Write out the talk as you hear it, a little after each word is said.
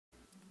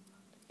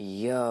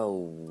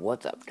Yo,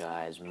 what's up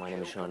guys? My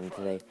name is Sean and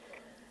today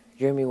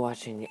you're going to be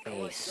watching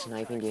a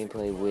sniping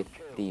gameplay with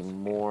the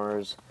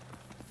Moors.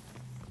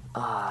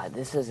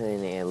 This is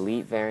an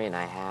elite variant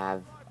I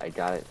have. I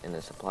got it in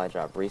a supply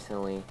drop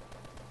recently,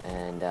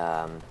 and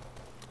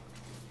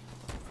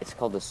it's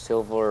called the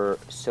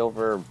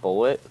Silver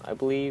Bullet, I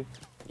believe.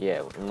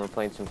 Yeah, and we're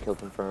playing some kill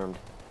confirmed,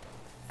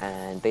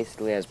 and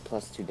basically has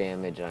 +2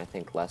 damage and I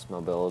think less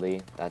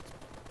mobility. That's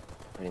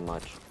pretty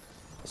much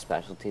the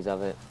specialties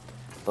of it.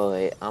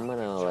 But I'm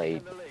gonna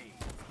like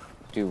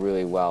do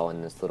really well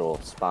in this little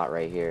spot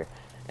right here,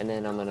 and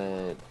then I'm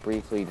gonna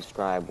briefly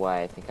describe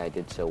why I think I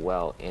did so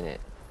well in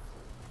it,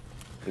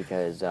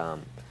 because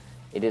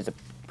it is a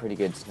pretty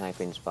good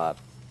sniping spot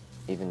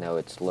even though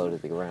it's low to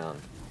the ground.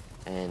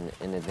 And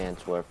in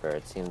Advanced Warfare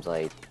it seems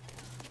like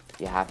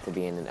you have to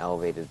be in an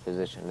elevated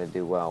position to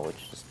do well,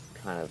 which is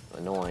kind of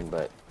annoying,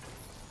 but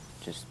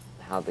just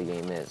how the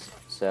game is.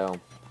 So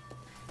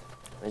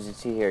as you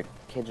see here,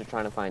 kids are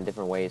trying to find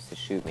different ways to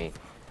shoot me,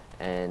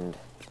 and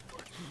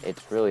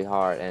it's really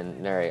hard.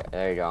 And there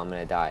you go, I'm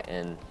gonna die.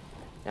 And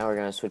now we're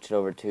gonna switch it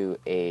over to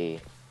a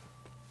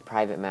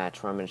private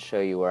match where I'm gonna show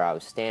you where I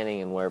was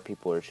standing and where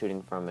people are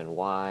shooting from and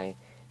why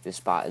this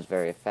spot is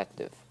very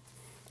effective.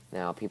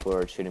 Now people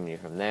are shooting me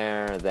from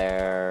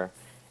there,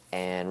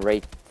 and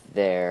right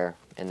there,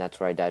 and that's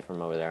where I died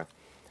from, over there.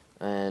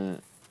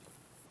 And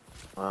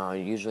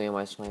usually in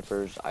my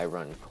snipers I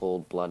run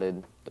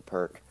cold-blooded, the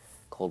perk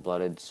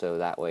cold-blooded, so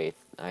that way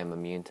I'm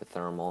immune to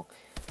thermal.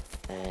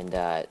 And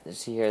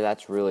see here,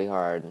 that's really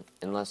hard,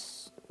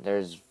 unless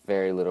there's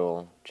very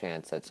little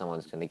chance that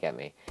someone's going to get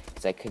me,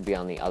 because I could be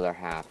on the other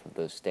half of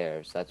those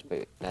stairs.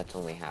 That's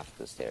only half of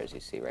the stairs you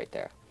see right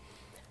there.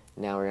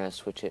 Now we're going to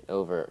switch it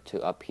over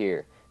to up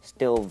here.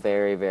 Still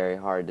very, very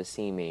hard to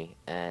see me,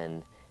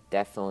 and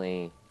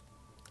definitely,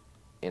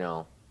 you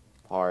know,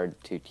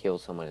 hard to kill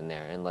someone in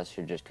there, unless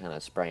you're just kind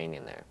of spraying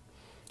in there.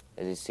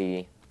 As you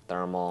see,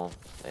 thermal.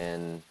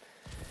 And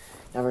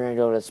now we're going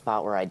to go to the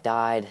spot where I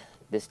died.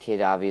 This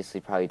kid obviously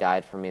probably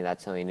died from me.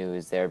 That's how he knew he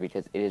was there,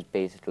 because it is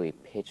basically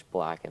pitch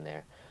black in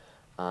there.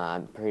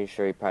 I'm pretty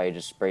sure he probably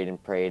just sprayed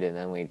and prayed, and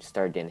then when he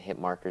started getting hit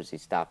markers, he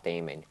stopped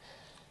aiming.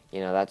 You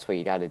know, that's what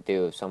you got to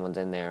do if someone's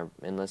in there.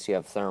 Unless you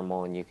have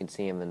thermal and you can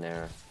see him in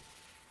there,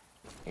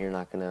 you're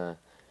not going to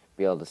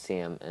be able to see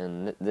him.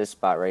 And this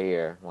spot right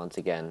here, once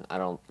again, I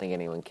don't think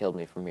anyone killed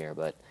me from here,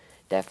 but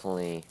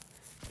definitely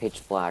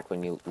pitch black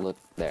when you look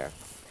there.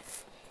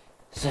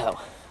 So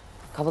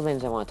a couple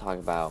things I want to talk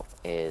about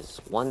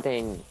is, one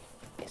thing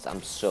is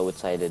I'm so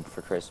excited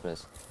for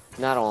Christmas.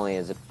 Not only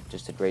is it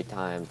just a great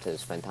time to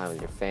spend time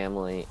with your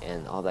family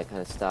and all that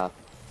kind of stuff,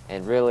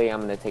 and really I'm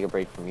going to take a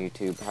break from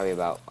YouTube, probably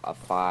about a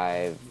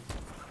 5,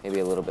 maybe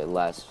a little bit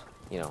less,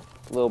 you know,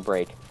 a little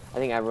break. I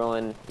think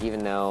everyone,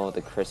 even though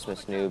the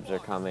Christmas noobs are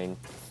coming,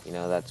 you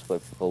know, that's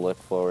what people look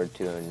forward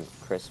to in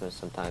Christmas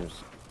sometimes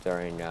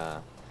during,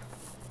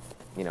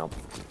 you know,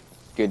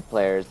 good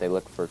players, they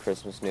look for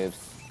Christmas noobs,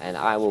 and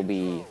I will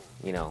be,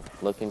 you know,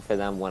 looking for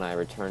them when I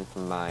return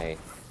from my,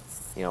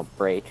 you know,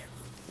 break.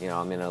 You know,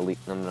 I'm gonna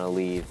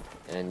leave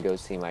and go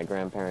see my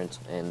grandparents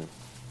and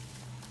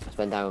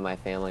spend time with my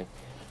family.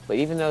 But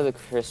even though the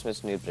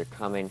Christmas noobs are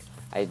coming,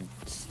 I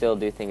still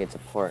do think it's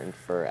important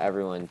for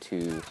everyone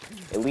to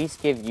at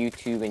least give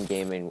YouTube and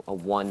gaming a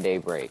 1-day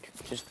break.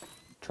 Just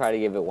try to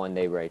give it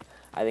 1-day break.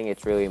 I think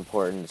it's really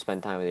important to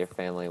spend time with your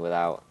family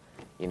without,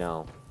 you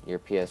know, your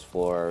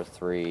PS4,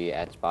 3,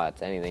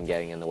 Xbox, anything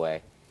getting in the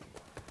way.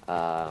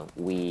 No,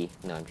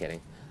 I'm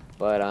kidding.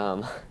 But,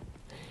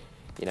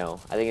 you know,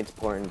 I think it's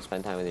important to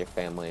spend time with your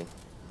family,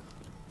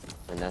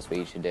 and that's what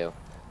you should do.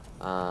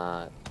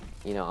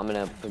 You know, I'm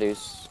going to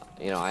produce,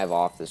 you know, I have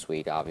off this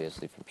week,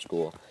 obviously, from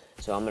school,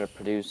 so I'm going to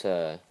produce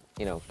a,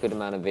 you know, good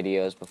amount of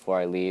videos before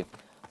I leave.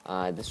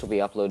 This will be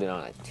uploaded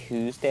on a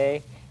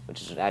Tuesday,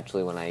 which is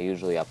actually when I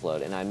usually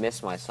upload, and I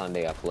miss my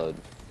Sunday upload,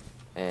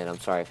 and I'm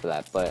sorry for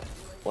that. But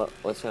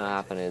what's going to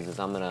happen is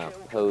I'm going to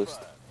post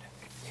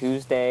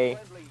Tuesday,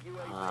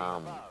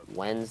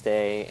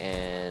 Wednesday,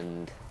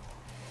 and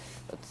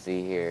let's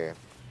see here,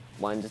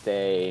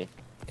 Wednesday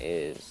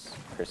is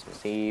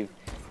Christmas Eve,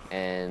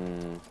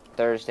 and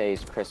Thursday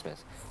is Christmas.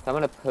 So I'm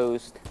going to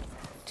post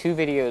 2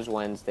 videos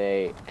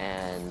Wednesday,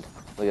 and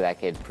look at that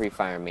kid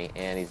pre-firing me,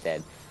 and he's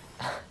dead.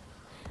 I'm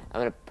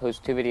going to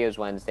post 2 videos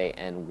Wednesday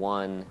and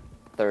 1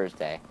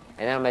 Thursday,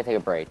 and then I'm going to take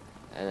a break,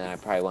 and then I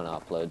probably want to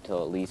upload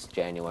till at least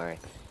January.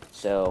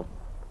 So,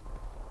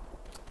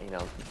 you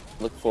know,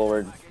 look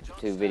forward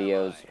to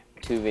videos,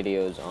 2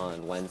 videos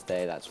on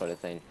Wednesday, that sort of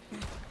thing.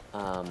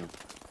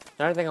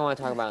 Another thing I want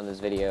to talk about in this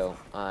video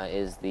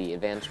is the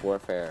Advanced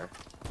Warfare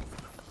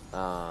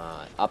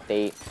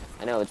update.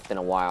 I know it's been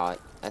a while.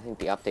 I think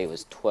the update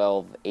was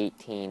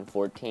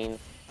 12/18/14,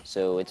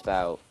 so it's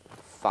about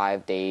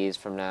 5 days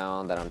from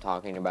now that I'm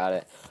talking about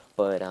it.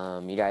 But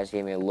you guys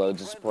gave me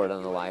loads of support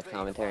on the live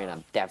commentary, and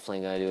I'm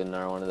definitely going to do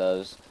another one of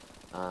those.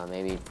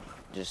 Maybe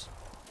just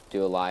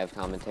do a live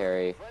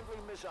commentary,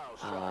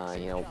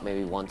 you know,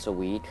 maybe once a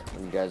week.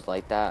 Would you guys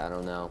like that? I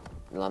don't know.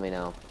 Let me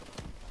know.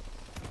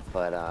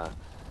 But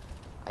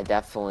I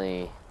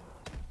definitely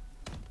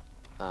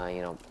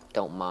you know,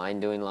 don't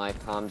mind doing live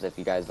comms if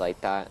you guys like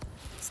that.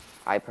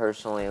 I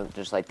personally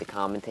just like to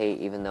commentate,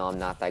 even though I'm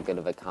not that good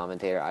of a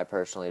commentator. I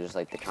personally just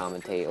like to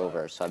commentate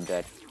over a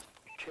subject.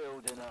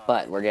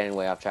 But we're getting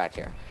way off track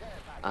here.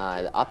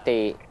 The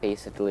update,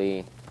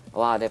 basically, a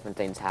lot of different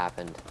things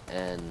happened,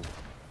 and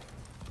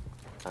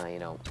you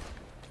know,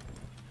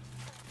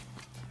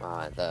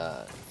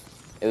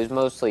 it was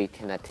mostly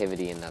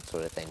connectivity and that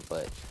sort of thing.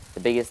 But the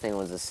biggest thing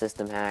was the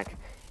system hack.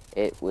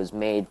 It was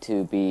made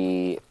to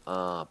be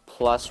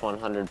plus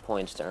 100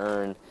 points to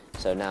earn,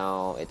 so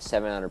now it's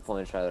 700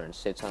 points rather than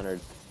 600.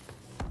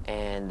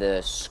 And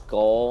the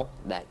skull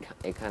that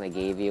it kind of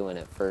gave you when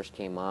it first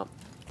came up,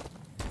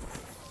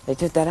 they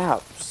took that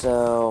out,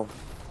 so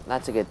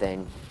that's a good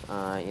thing.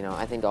 You know,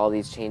 I think all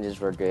these changes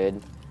were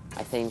good.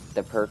 I think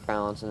the perk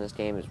balance in this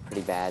game is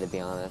pretty bad, to be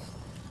honest.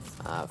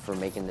 For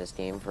making this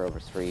game for over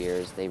 3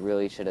 years, they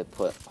really should have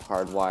put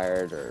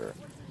hardwired, or,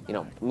 you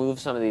know, move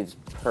some of these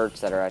perks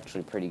that are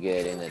actually pretty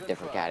good into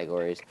different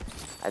categories.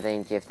 I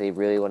think if they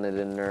really wanted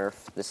to nerf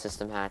the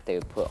system hack, they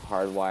would put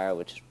hardwire,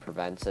 which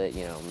prevents it,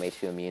 you know,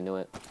 makes you immune to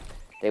it.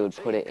 They would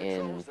put it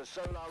in,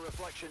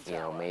 you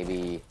know,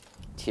 maybe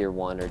tier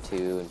 1 or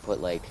 2, and put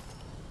like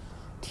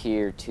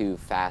tier 2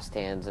 fast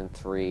hands and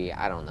 3,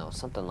 I don't know,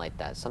 something like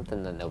that,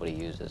 something that nobody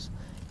uses.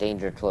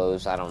 Danger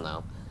close, I don't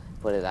know,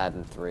 put it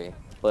in 3.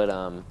 But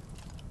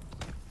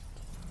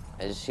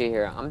as you see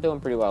here, I'm doing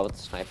pretty well with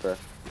the sniper.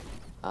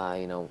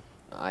 You know,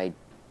 I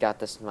got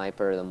the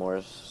sniper, the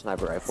Morse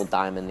sniper rifle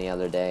diamond the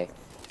other day,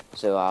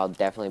 so I'll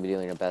definitely be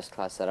doing a best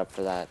class setup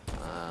for that.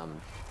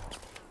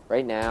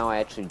 Right now, I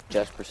actually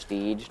just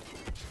prestiged,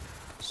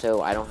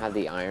 so I don't have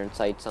the iron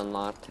sights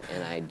unlocked,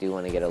 and I do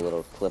want to get a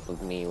little clip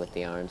of me with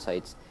the iron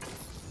sights.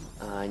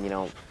 You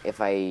know,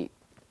 if I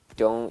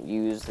don't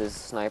use this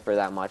sniper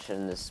that much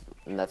and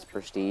that's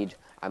prestige,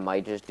 I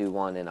might just do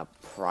one in a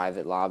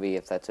private lobby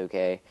if that's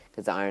okay,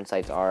 because the iron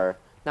sights are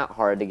not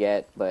hard to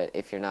get, but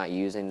if you're not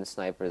using the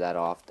sniper that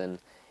often,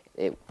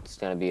 it's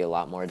going to be a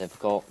lot more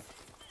difficult.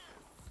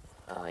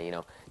 You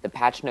know, the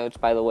patch notes,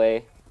 by the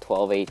way,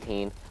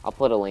 12.18, I'll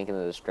put a link in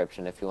the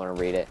description if you want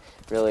to read it.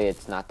 Really,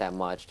 it's not that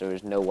much. There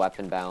was no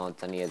weapon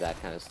balance, any of that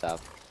kind of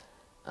stuff.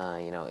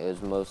 You know, it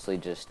was mostly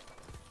just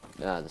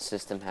the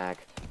system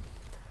hack.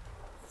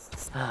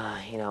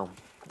 You know,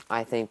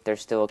 I think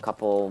there's still a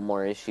couple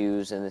more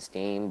issues in this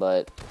game,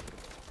 but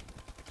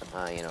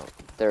you know,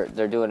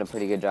 they're doing a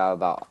pretty good job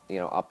about, you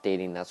know,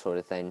 updating that sort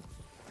of thing.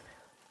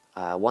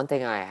 One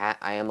thing I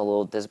am a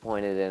little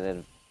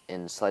disappointed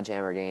in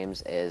Sledgehammer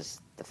Games is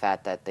the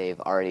fact that they've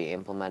already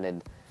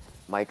implemented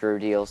micro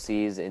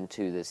DLCs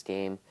into this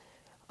game.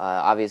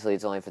 Obviously,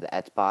 it's only for the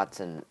Xbox,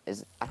 and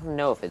I don't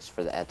know if it's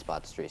for the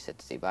Xbox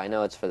 360, but I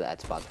know it's for the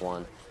Xbox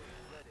One.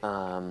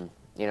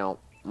 You know,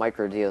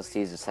 micro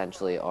DLCs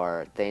essentially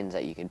are things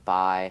that you can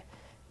buy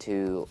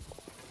to,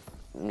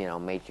 you know,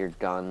 make your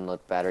gun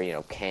look better, you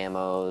know,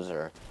 camos,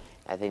 or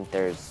I think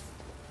there's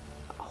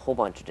a whole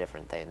bunch of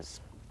different things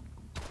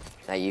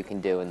that you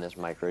can do in this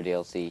micro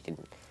DLC. You can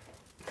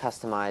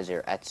customize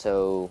your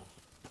Etso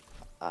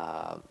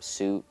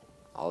suit,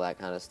 all that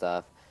kind of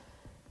stuff.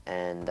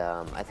 And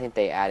I think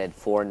they added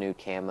 4 new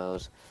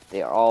camos.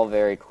 They are all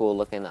very cool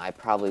looking. I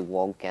probably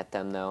won't get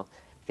them though,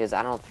 because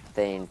I don't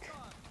think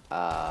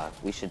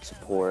we should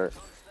support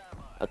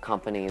a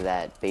company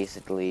that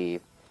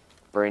basically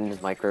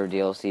brings micro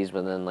DLCs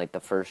within like the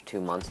first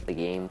 2 months of the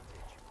game.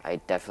 I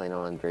definitely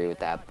don't agree with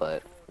that,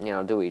 but you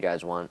know, do what you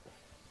guys want.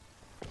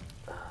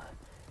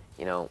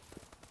 You know,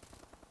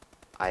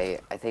 I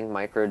think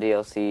micro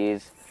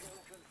DLCs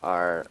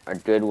are a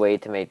good way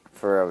to make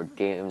for a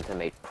game to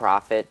make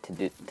profit,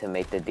 to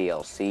make the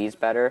DLCs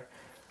better,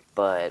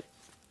 but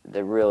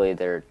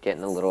they're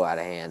getting a little out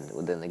of hand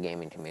within the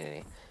gaming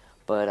community.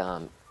 But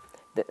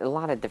a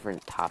lot of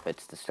different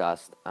topics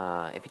discussed.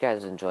 If you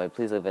guys enjoyed,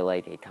 please leave a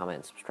like, a comment,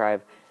 and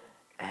subscribe.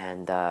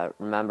 And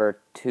remember,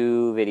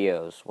 2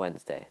 videos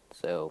Wednesday,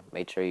 so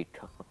make sure you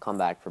come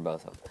back for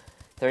both of them.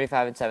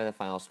 35-7 the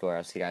final score.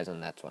 I'll see you guys on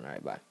the next one.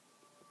 Alright, bye.